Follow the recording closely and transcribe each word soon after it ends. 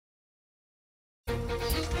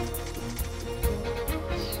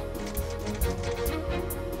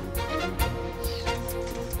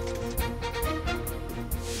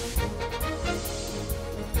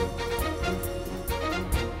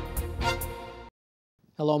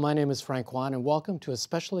Hello, my name is Frank Juan, and welcome to a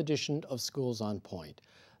special edition of Schools on Point.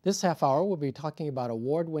 This half hour, we'll be talking about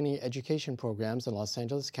award-winning education programs in Los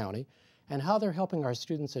Angeles County and how they're helping our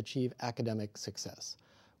students achieve academic success.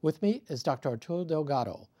 With me is Dr. Arturo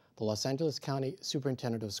Delgado, the Los Angeles County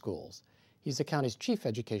Superintendent of Schools. He's the county's chief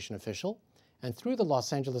education official, and through the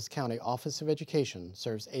Los Angeles County Office of Education,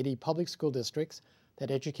 serves 80 public school districts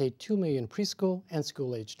that educate 2 million preschool and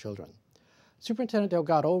school-age children. Superintendent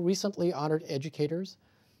Delgado recently honored educators,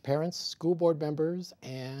 parents, school board members,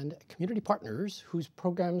 and community partners whose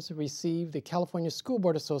programs received the California School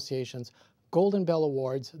Board Association's Golden Bell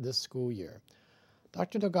Awards this school year.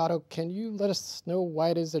 Dr. Delgado, can you let us know why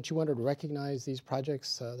it is that you wanted to recognize these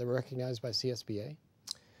projects that were recognized by CSBA?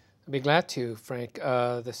 I'd be glad to, Frank.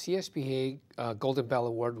 The CSBA Golden Bell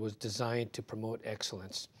Award was designed to promote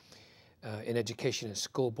excellence in education and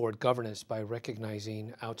school board governance by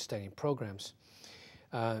recognizing outstanding programs.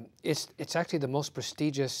 It's actually the most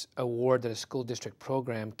prestigious award that a school district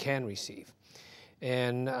program can receive.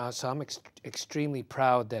 And so I'm extremely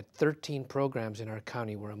proud that 13 programs in our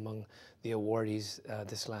county were among the awardees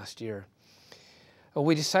this last year.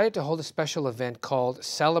 We decided to hold a special event called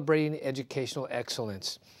Celebrating Educational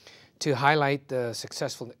Excellence to highlight the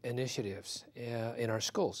successful initiatives in our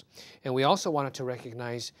schools. And we also wanted to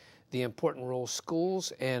recognize the important role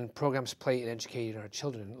schools and programs play in educating our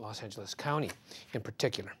children in Los Angeles County in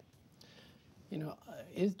particular. You know,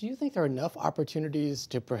 do you think there are enough opportunities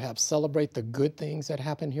to perhaps celebrate the good things that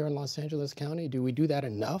happen here in Los Angeles County? Do we do that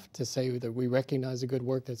enough to say that we recognize the good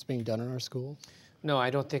work that's being done in our schools? No, I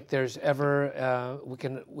don't think there's ever, we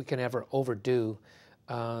can ever overdo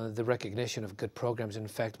the recognition of good programs. In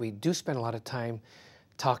fact, we do spend a lot of time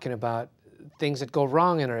talking about things that go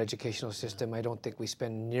wrong in our educational system. I don't think we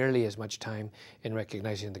spend nearly as much time in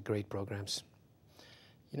recognizing the great programs.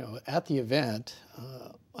 You know, at the event,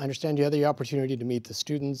 I understand you had the opportunity to meet the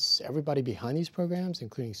students, everybody behind these programs,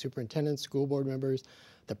 including superintendents, school board members,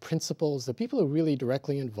 the principals, the people who are really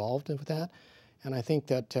directly involved with that. And I think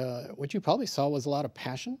that what you probably saw was a lot of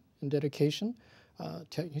passion and dedication.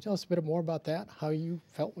 Can you tell us a bit more about that, how you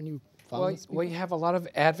felt when you found these people? Well, you have a lot of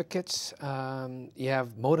advocates, you have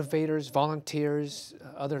motivators, volunteers,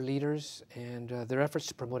 other leaders, and their efforts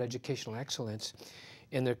to promote educational excellence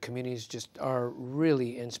in their communities just are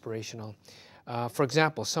really inspirational. For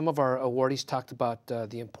example, some of our awardees talked about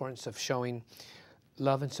the importance of showing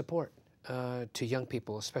love and support to young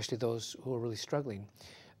people, especially those who are really struggling.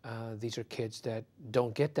 These are kids that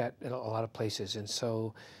don't get that in a lot of places, and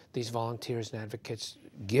so these volunteers and advocates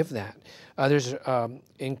give that. Others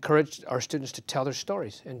encourage our students to tell their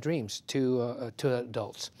stories and dreams to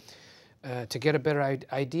adults to get a better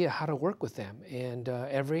idea how to work with them. And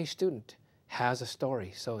every student has a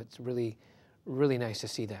story, so it's really, really nice to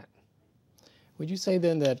see that. Would you say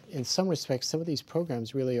then that in some respects some of these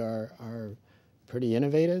programs really are pretty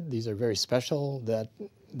innovative? These are very special, that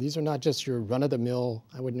these are not just your run-of-the-mill,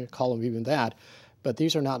 I wouldn't call them even that, but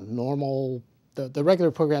these are not normal, the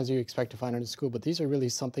regular programs you expect to find in a school, but these are really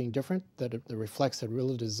something different that reflects a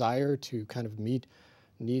real desire to kind of meet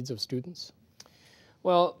needs of students?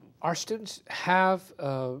 Well, our students have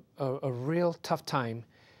a real tough time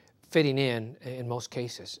fitting in most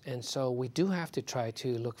cases, and so we do have to try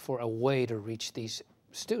to look for a way to reach these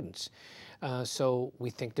students. So we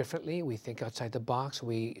think differently, we think outside the box,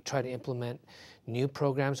 we try to implement new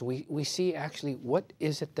programs. We see actually what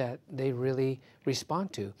is it that they really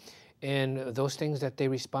respond to. And those things that they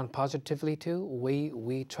respond positively to,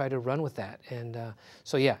 we try to run with that. And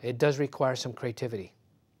so yeah, it does require some creativity.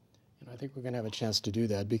 And I think we're going to have a chance to do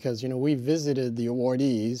that because, you know, we visited the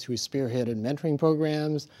awardees who spearheaded mentoring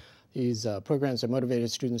programs. These programs have motivated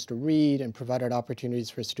students to read and provided opportunities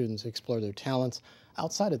for students to explore their talents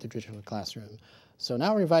outside of the traditional classroom. So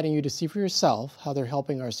now we're inviting you to see for yourself how they're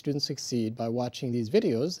helping our students succeed by watching these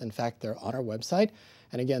videos. In fact, they're on our website.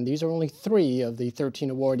 And again, these are only 3 of the 13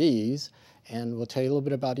 awardees, and we'll tell you a little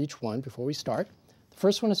bit about each one before we start. The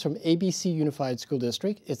first one is from ABC Unified School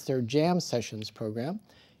District. It's their JAM Sessions program,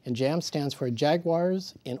 and JAM stands for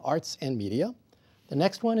Jaguars in Arts and Media. The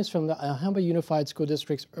next one is from the Alhambra Unified School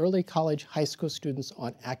District's Early College High School Students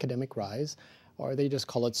on Academic Rise, or they just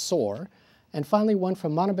call it SOAR. And finally, one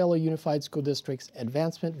from Montebello Unified School District's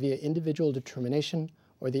Advancement via Individual Determination,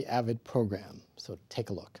 or the AVID program. So take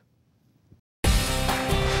a look.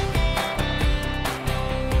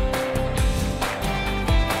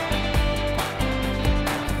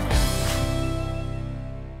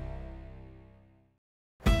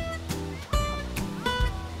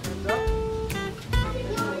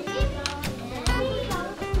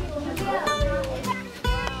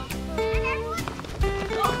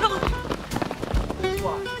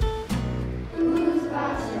 Who's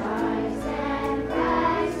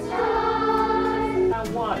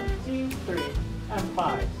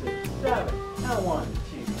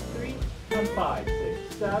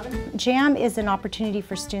JAM is an opportunity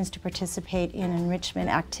for students to participate in enrichment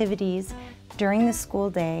activities during the school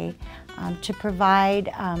day to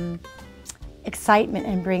provide excitement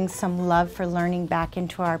and bring some love for learning back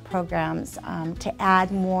into our programs, to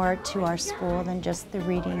add more to our school than just the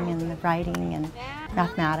reading and the writing and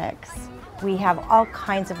mathematics. We have all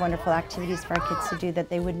kinds of wonderful activities for our kids to do that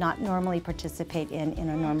they would not normally participate in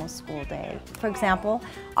a normal school day. For example,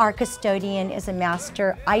 our custodian is a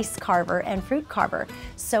master ice carver and fruit carver.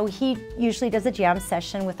 So he usually does a jam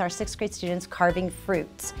session with our 6th grade students carving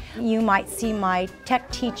fruits. You might see my tech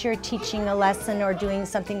teacher teaching a lesson or doing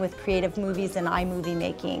something with creative movies and iMovie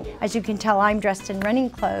making. As you can tell, I'm dressed in running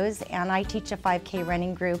clothes and I teach a 5K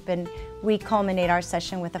running group, and we culminate our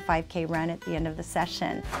session with a 5K run at the end of the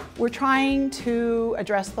session. We're trying to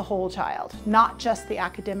address the whole child, not just the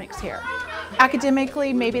academics here.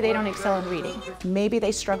 Academically, maybe they don't excel in reading. Maybe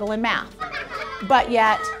they struggle in math, but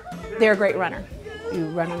yet they're a great runner. You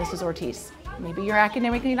run with Mrs. Ortiz. Maybe you're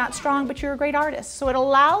academically not strong, but you're a great artist. So it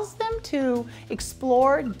allows them to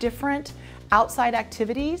explore different outside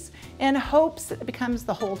activities in hopes that it becomes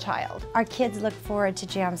the whole child. Our kids look forward to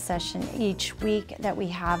jam session each week that we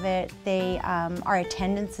have it. Our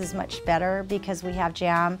attendance is much better because we have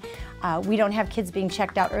jam. We don't have kids being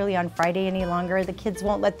checked out early on Friday any longer. The kids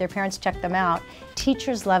won't let their parents check them out.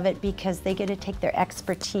 Teachers love it because they get to take their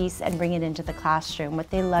expertise and bring it into the classroom, what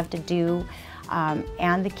they love to do.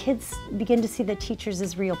 And the kids begin to see the teachers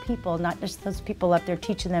as real people, not just those people up there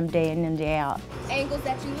teaching them day in and day out. Angles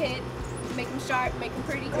that you hit, make them sharp, make them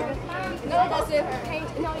pretty. No, that's it.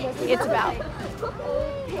 It's about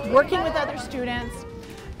working with other students,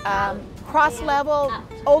 cross-level,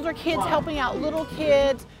 older kids helping out little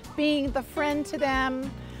kids, being the friend to them.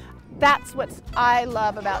 That's what I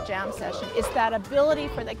love about jam session, is that ability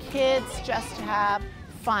for the kids just to have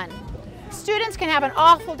fun. Students can have an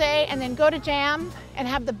awful day and then go to jam and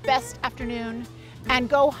have the best afternoon and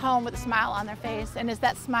go home with a smile on their face, and it's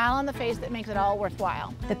that smile on the face that makes it all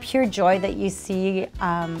worthwhile. The pure joy that you see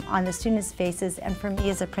on the students' faces, and for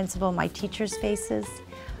me as a principal, my teachers' faces,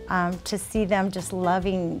 to see them just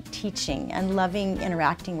loving teaching and loving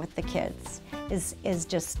interacting with the kids is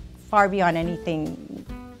just far beyond anything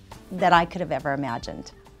that I could have ever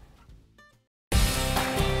imagined.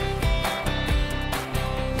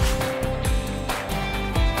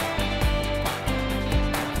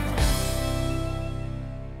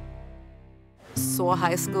 SOAR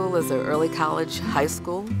High School is an early college high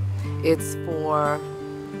school. It's for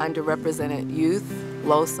underrepresented youth,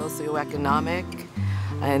 low socioeconomic,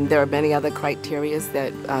 and there are many other criteria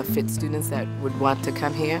that fit students that would want to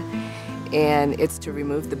come here. And it's to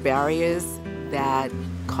remove the barriers that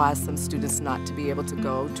cause some students not to be able to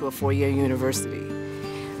go to a four-year university.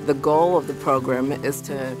 The goal of the program is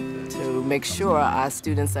to make sure our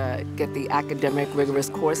students get the academic rigorous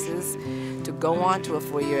courses to go on to a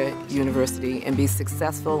four-year university and be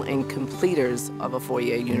successful in completers of a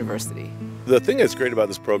four-year university. The thing that's great about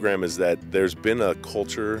this program is that there's been a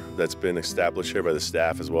culture that's been established here by the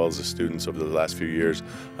staff as well as the students over the last few years,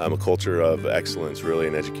 a culture of excellence really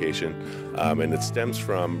in education, and it stems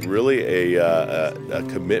from really a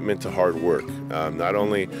commitment to hard work. Not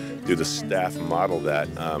only do the staff model that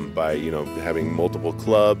by having multiple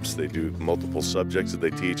clubs, they do multiple subjects that they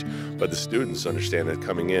teach, but the students understand that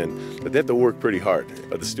coming in, but they have to work pretty hard.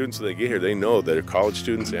 But the students when they get here, they know that they're college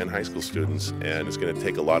students and high school students, and it's going to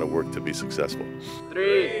take a lot of work to be successful.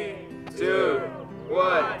 3, 2,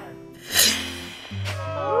 1.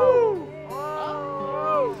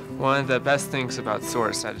 One of the best things about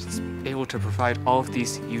SOAR is that it's able to provide all of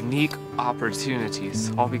these unique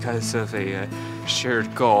opportunities, all because of a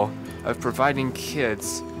shared goal of providing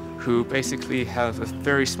kids who basically have a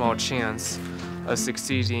very small chance of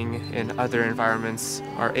succeeding in other environments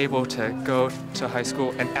are able to go to high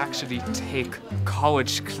school and actually take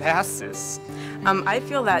college classes. I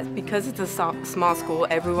feel that because it's a small school,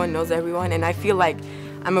 everyone knows everyone, and I feel like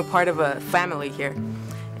I'm a part of a family here.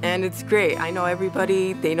 And it's great. I know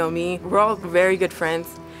everybody, they know me. We're all very good friends.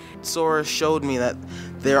 SOAR showed me that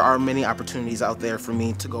there are many opportunities out there for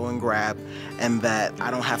me to go and grab, and that I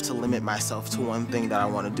don't have to limit myself to one thing that I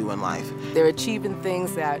want to do in life. They're achieving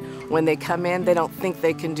things that when they come in, they don't think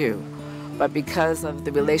they can do. But because of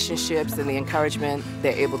the relationships and the encouragement,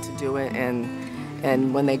 they're able to do it.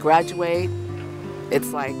 And when they graduate,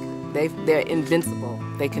 it's like they're invincible.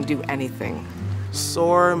 They can do anything.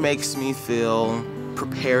 SOAR makes me feel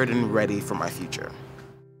prepared and ready for my future.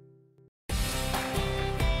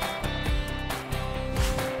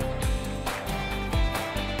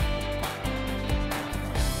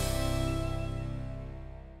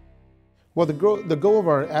 Well, the goal of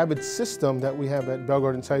our AVID system that we have at Bell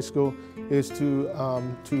Gardens High School is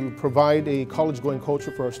to provide a college-going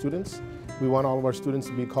culture for our students. We want all of our students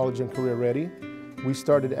to be college and career ready. We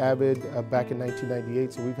started AVID back in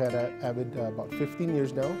 1998, so we've had AVID about 15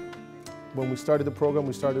 years now. When we started the program,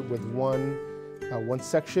 we started with one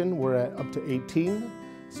section. We're at up to 18.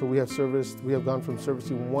 So we have gone from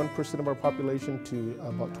servicing 1% of our population to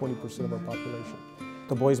about 20% of our population.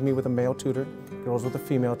 The boys meet with a male tutor, girls with a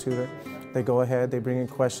female tutor. They go ahead, they bring in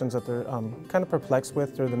questions that they're kind of perplexed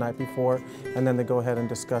with through the night before, and then they go ahead and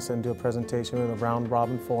discuss it and do a presentation in a round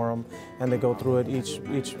robin forum, and they go through it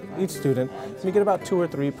each student. We get about 2 or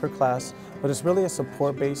 3 per class, but it's really a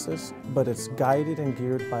support basis, but it's guided and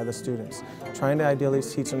geared by the students. Trying to ideally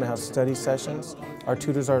teach them to have study sessions. Our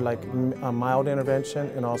tutors are like a mild intervention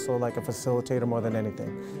and also like a facilitator more than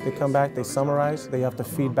anything. They come back, they summarize, they have to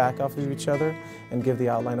feed back off of each other and give the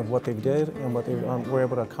outline of what they did and what they were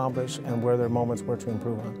able to accomplish and where their moments were to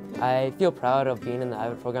improve on. I feel proud of being in the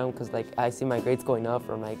AVID program because I see my grades going up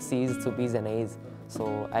from C's to B's and A's.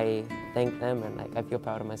 So I thank them and I feel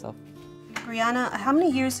proud of myself. Brianna, how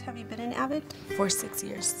many years have you been in AVID? For 6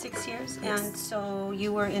 years. 6 years? Yes. And so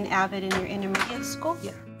you were in AVID in your intermediate school?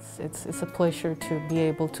 Yeah. It's a pleasure to be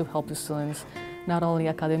able to help the students, not only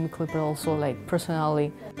academically, but also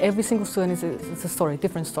personally. Every single student is a story,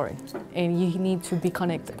 different story. And you need to be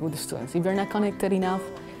connected with the students. If you're not connected enough,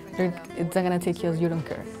 it's not gonna take you as you don't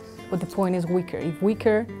care. But the point is we care. If we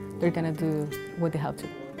care, they're gonna do what they have to.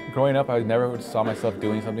 Growing up, I never saw myself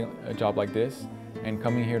doing a job like this. And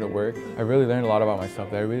coming here to work, I really learned a lot about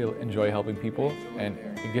myself. I really enjoy helping people, and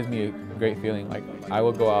it gives me a great feeling. Like, I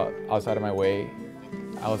will go outside of my way.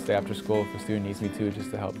 I will stay after school if a student needs me to,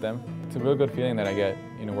 just to help them. It's a real good feeling that I get,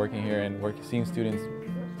 working here and seeing students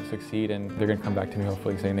succeed, and they're gonna come back to me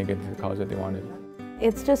hopefully saying they get to the college that they wanted.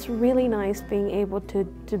 It's just really nice being able to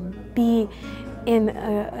be in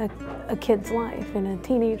a kid's life, in a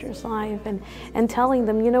teenager's life, and telling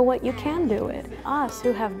them, you know what, you can do it. Us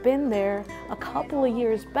who have been there a couple of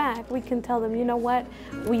years back, we can tell them, you know what,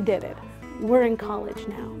 we did it. We're in college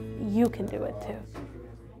now. You can do it too.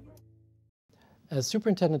 As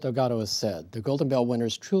Superintendent Delgado has said, the Golden Bell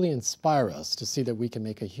winners truly inspire us to see that we can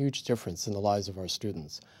make a huge difference in the lives of our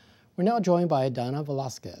students. We're now joined by Diana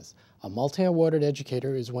Velazquez, a multi-awarded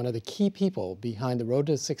educator who is one of the key people behind the Road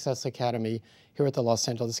to Success Academy here at the Los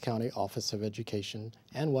Angeles County Office of Education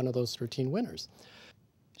and one of those 13 winners.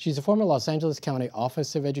 She's a former Los Angeles County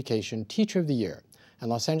Office of Education Teacher of the Year and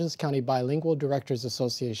Los Angeles County Bilingual Directors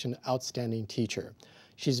Association Outstanding Teacher.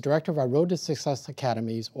 She's director of our Road to Success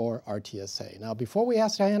Academies, or RTSA. Now, before we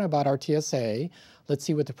ask Diana about RTSA, let's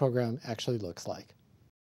see what the program actually looks like.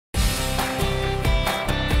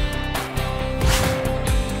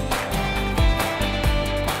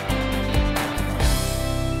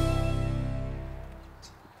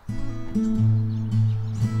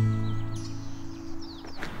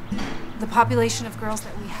 The population of girls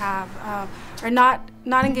that we have are not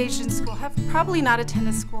engaged in school, have probably not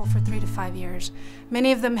attended school for 3 to 5 years.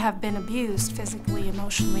 Many of them have been abused physically,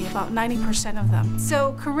 emotionally, about 90% of them.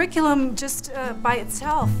 So curriculum just by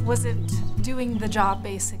itself wasn't doing the job,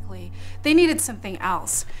 basically. They needed something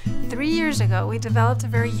else. 3 years ago, we developed a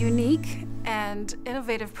very unique and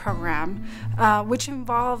innovative program which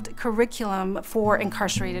involved curriculum for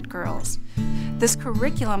incarcerated girls. This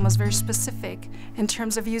curriculum was very specific in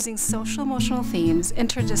terms of using social emotional themes,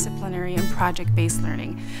 interdisciplinary and project-based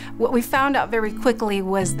learning. What we found out very quickly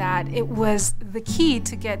was that it was the key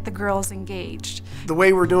to get the girls engaged. The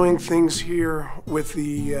way we're doing things here with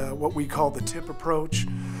the what we call the TIP approach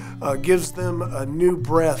gives them a new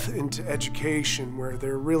breath into education where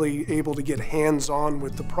they're really able to get hands-on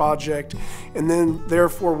with the project, and then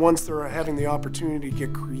therefore once they're having the opportunity to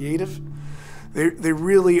get creative, they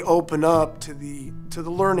really open up to the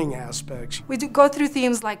learning aspects. We do go through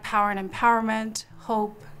themes like power and empowerment,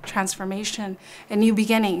 hope, transformation, and new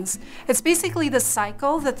beginnings. It's basically the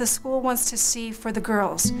cycle that the school wants to see for the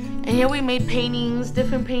girls. And here we made paintings,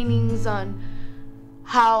 different paintings on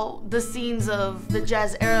how the scenes of the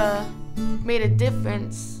jazz era made a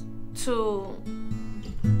difference to,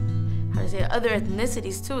 other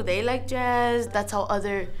ethnicities too. They like jazz, that's how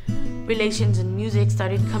other relations in music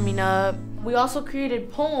started coming up. We also created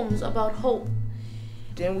poems about hope.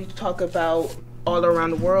 Then we talk about all around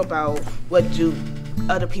the world about what do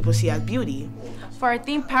other people see as beauty. For our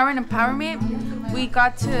theme, Power and Empowerment, we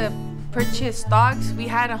got to purchase dogs. We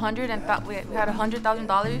had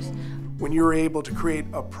 $100,000. When you're able to create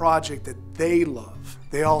a project that they love,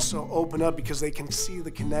 they also open up because they can see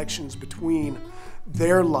the connections between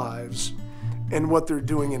their lives and what they're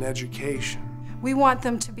doing in education. We want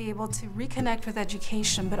them to be able to reconnect with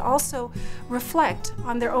education, but also reflect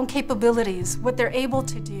on their own capabilities, what they're able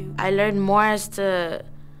to do. I learned more as to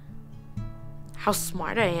how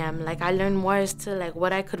smart I am. Like, I learned more as to like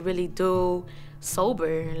what I could really do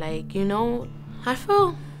sober. Like, you know, I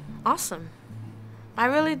feel awesome. I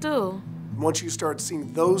really do. Once you start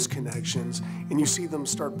seeing those connections and you see them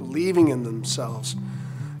start believing in themselves,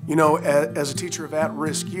 you know, as a teacher of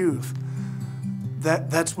at-risk youth,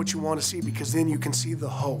 that's what you want to see, because then you can see the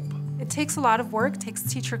hope. It takes a lot of work, it takes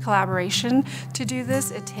teacher collaboration to do this,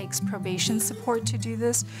 it takes probation support to do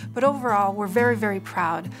this, but overall we're very, very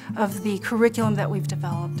proud of the curriculum that we've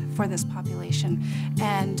developed for this population,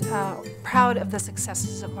 and proud of the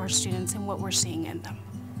successes of our students and what we're seeing in them.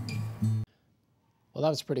 Well, that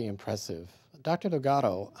was pretty impressive. Dr.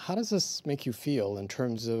 Delgado, how does this make you feel in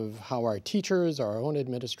terms of how our teachers, our own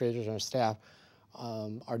administrators, and our staff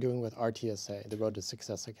are doing with RTSA, the Road to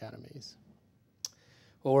Success Academies?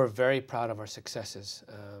 Well, we're very proud of our successes,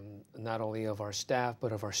 not only of our staff,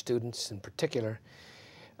 but of our students in particular.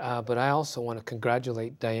 But I also want to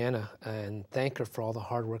congratulate Diana and thank her for all the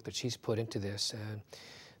hard work that she's put into this, and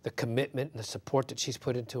the commitment and the support that she's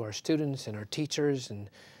put into our students and our teachers, and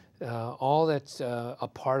all that's a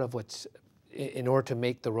part of what's in order to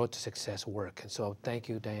make the Road to Success work. And so thank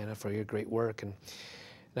you, Diana, for your great work. And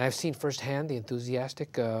I've seen firsthand the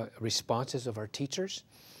enthusiastic responses of our teachers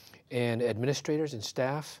and administrators and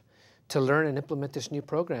staff to learn and implement this new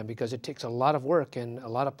program, because it takes a lot of work and a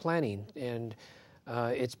lot of planning. And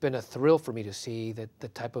it's been a thrill for me to see that the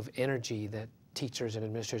type of energy that teachers and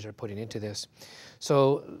administrators are putting into this.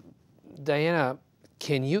 So, Diana,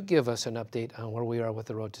 can you give us an update on where we are with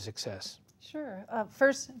the Road to Success? Sure.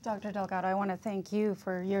 First, Dr. Delgado, I want to thank you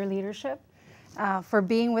for your leadership, for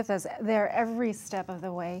being with us there every step of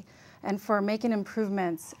the way, and for making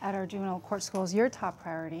improvements at our juvenile court schools your top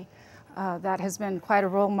priority. That has been quite a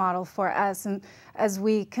role model for us. And as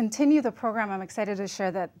we continue the program, I'm excited to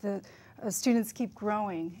share that the students keep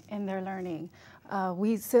growing in their learning.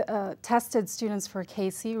 We tested students for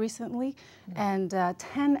KC recently, and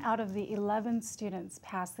 10 out of the 11 students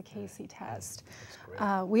passed the KC test.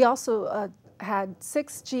 We also had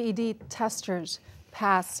 6 GED testers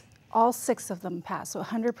pass, all 6 of them passed, so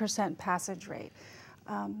 100% passage rate.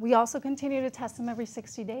 We also continue to test them every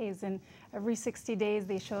 60 days, and every 60 days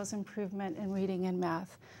they show us improvement in reading and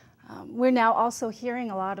math. We're now also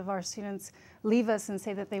hearing a lot of our students leave us and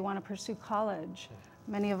say that they want to pursue college.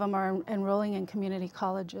 Many of them are enrolling in community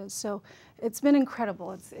colleges. So it's been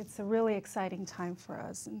incredible. It's a really exciting time for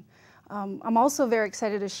us. And I'm also very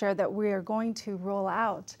excited to share that we are going to roll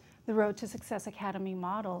out the Road to Success Academy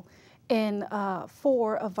model in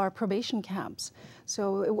 4 of our probation camps.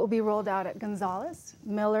 So it will be rolled out at Gonzales,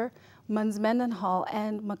 Miller, Munns Mendenhall,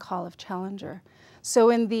 and McAuliffe Challenger. So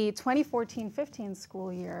in the 2014-15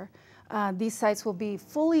 school year, these sites will be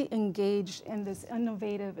fully engaged in this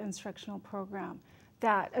innovative instructional program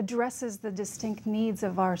that addresses the distinct needs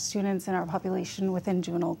of our students and our population within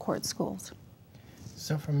juvenile court schools.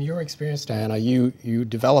 So from your experience, Diana, you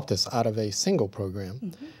developed this out of a single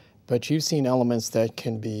program, but you've seen elements that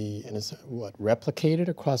can be replicated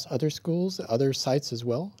across other schools, other sites as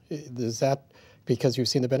well? Is that because you've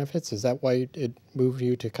seen the benefits? Is that why it moved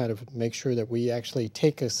you to kind of make sure that we actually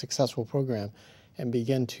take a successful program and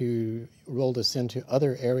begin to roll this into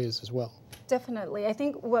other areas as well? Definitely. I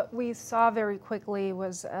think what we saw very quickly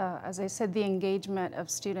was, as I said, the engagement of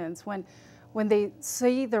students. When they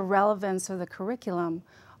see the relevance of the curriculum,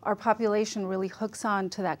 our population really hooks on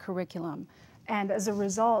to that curriculum. And as a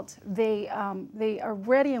result, they are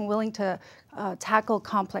ready and willing to tackle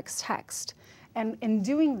complex text. And in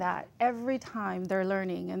doing that, every time they're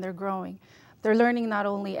learning and they're growing. They're learning not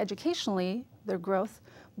only educationally, their growth,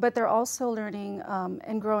 but they're also learning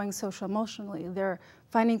and growing social-emotionally. They're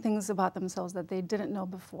finding things about themselves that they didn't know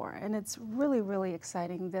before. And it's really, really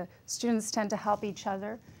exciting. The students tend to help each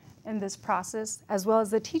other in this process, as well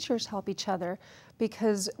as the teachers help each other,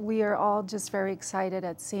 because we are all just very excited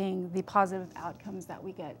at seeing the positive outcomes that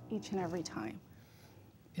we get each and every time.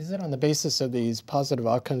 Is it on the basis of these positive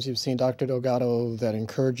outcomes you've seen, Dr. Delgado, that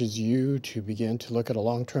encourages you to begin to look at a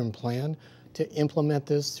long-term plan to implement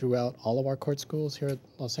this throughout all of our court schools here at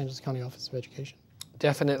Los Angeles County Office of Education?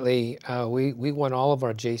 Definitely. We want all of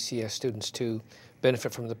our JCS students to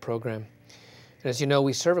benefit from the program. And as you know,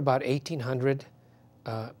 we serve about 1,800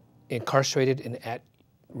 incarcerated and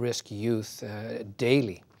at-risk youth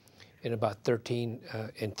daily in about 13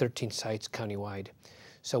 sites countywide.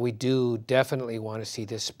 So we do definitely want to see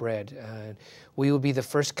this spread. We will be the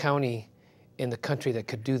first county in the country that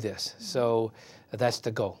could do this. So that's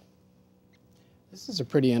the goal. This is a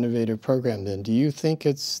pretty innovative program then. Do you think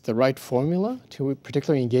it's the right formula to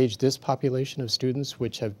particularly engage this population of students,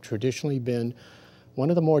 which have traditionally been one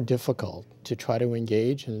of the more difficult to try to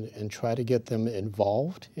engage and try to get them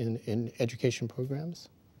involved in education programs?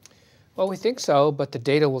 Well, we think so, but the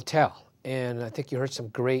data will tell. And I think you heard some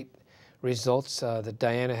great results that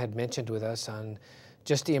Diana had mentioned with us on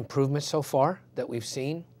just the improvements so far that we've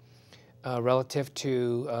seen relative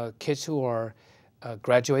to kids who are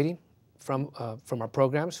graduating from our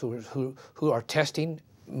programs, who are testing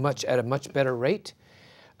at a much better rate.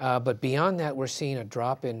 But beyond that, we're seeing a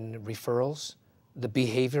drop in referrals. The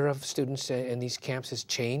behavior of students in these camps has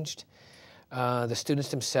changed. The students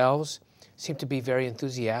themselves seem to be very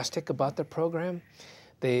enthusiastic about the program.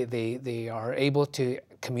 They are able to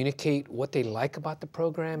communicate what they like about the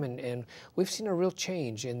program, and we've seen a real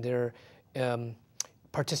change in their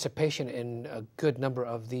participation in a good number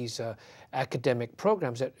of these academic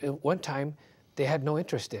programs that at one time they had no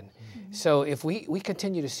interest in. Mm-hmm. So if we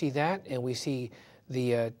continue to see that, and we see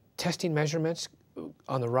the testing measurements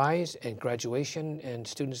on the rise and graduation and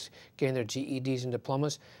students getting their GEDs and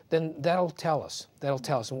diplomas, then that'll tell us.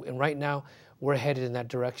 And right now, we're headed in that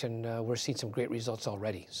direction. We're seeing some great results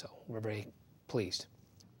already, so we're very pleased.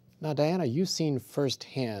 Now, Diana, you've seen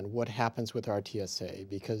firsthand what happens with RTSA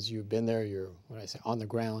because you've been there, you're, on the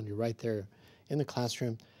ground, you're right there in the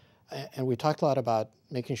classroom. And we talked a lot about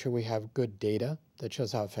making sure we have good data that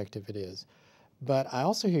shows how effective it is. But I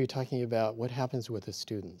also hear you talking about what happens with the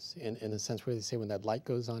students in a sense where they say when that light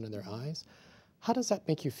goes on in their eyes. How does that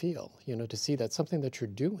make you feel, to see that something that you're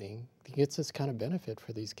doing gets this kind of benefit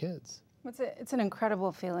for these kids? It's an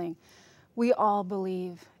incredible feeling. We all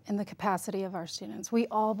believe in the capacity of our students. We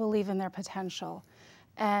all believe in their potential.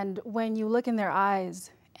 And when you look in their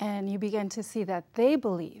eyes and you begin to see that they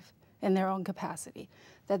believe in their own capacity,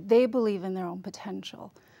 that they believe in their own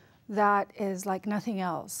potential, that is like nothing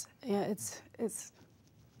else. It's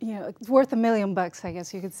worth $1 million, I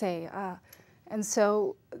guess you could say. And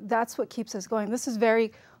so that's what keeps us going. This is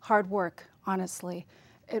very hard work, honestly.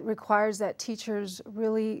 It requires that teachers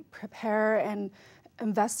really prepare and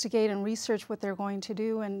investigate and research what they're going to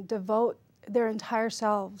do and devote their entire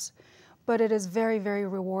selves. But it is very, very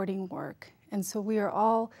rewarding work. And so we are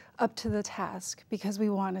all up to the task because we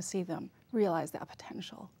want to see them realize that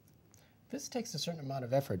potential. This takes a certain amount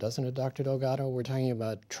of effort, doesn't it, Dr. Delgado? We're talking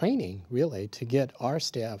about training, really, to get our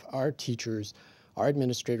staff, our teachers, our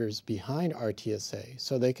administrators behind RTSA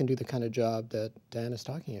so they can do the kind of job that Diana's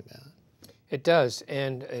talking about. It does,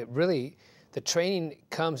 and really, the training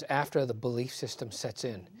comes after the belief system sets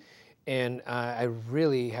in. And I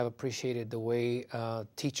really have appreciated the way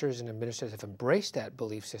teachers and administrators have embraced that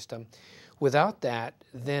belief system. Without that,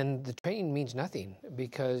 then the training means nothing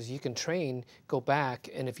because you can train, go back,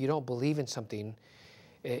 and if you don't believe in something,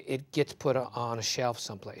 it gets put on a shelf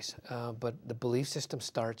someplace. But the belief system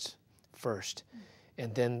starts first,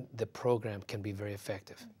 and then the program can be very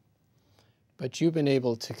effective. But you've been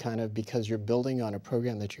able to kind of, because you're building on a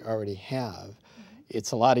program that you already have,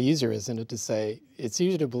 it's a lot easier, isn't it, to say, it's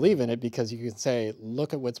easier to believe in it because you can say,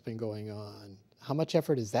 look at what's been going on. How much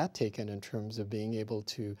effort has that taken in terms of being able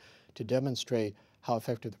to demonstrate how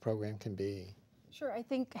effective the program can be? Sure, I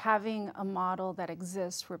think having a model that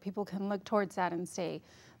exists where people can look towards that and say,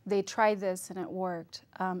 they tried this and it worked,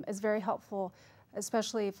 is very helpful,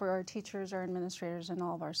 especially for our teachers, our administrators, and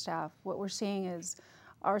all of our staff. What we're seeing is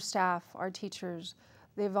our staff, our teachers,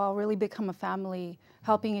 they've all really become a family,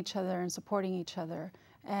 helping each other and supporting each other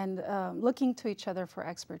and looking to each other for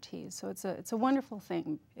expertise. So it's a wonderful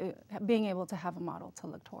thing, being able to have a model to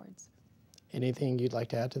look towards. Anything you'd like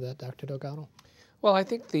to add to that, Dr. Delgado? Well, I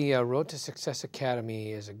think the Road to Success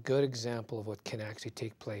Academy is a good example of what can actually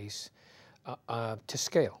take place to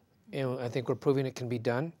scale. I think we're proving it can be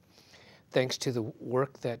done thanks to the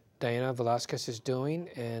work that Diana Velazquez is doing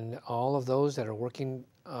and all of those that are working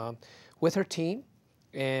with her team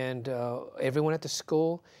and everyone at the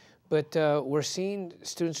school. But we're seeing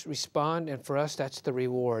students respond, and for us, that's the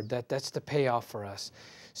reward. That's the payoff for us.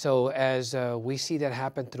 So as we see that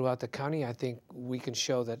happen throughout the county, I think we can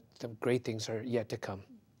show that some great things are yet to come.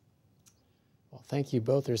 Well, thank you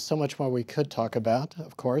both. There's so much more we could talk about,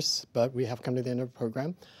 of course, but we have come to the end of the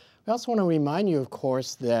program. We also want to remind you, of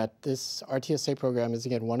course, that this RTSA program is,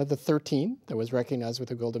 again, one of the 13 that was recognized with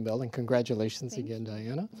the Golden Bell, and congratulations again,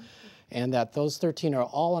 Diana. And that those 13 are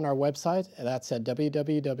all on our website, and that's at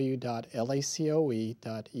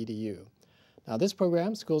www.lacoe.edu. Now, this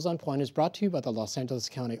program, Schools on Point, is brought to you by the Los Angeles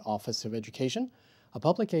County Office of Education, a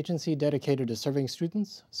public agency dedicated to serving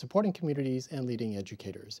students, supporting communities, and leading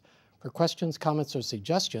educators. For questions, comments, or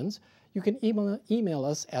suggestions, you can email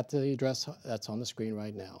us at the address that's on the screen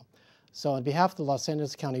right now. So on behalf of the Los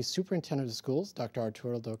Angeles County Superintendent of Schools, Dr.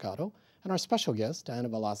 Arturo Delgado, and our special guest, Diana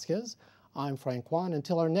Velazquez, I'm Frank Juan.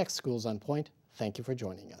 Until our next Schools on Point, thank you for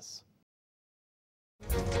joining us.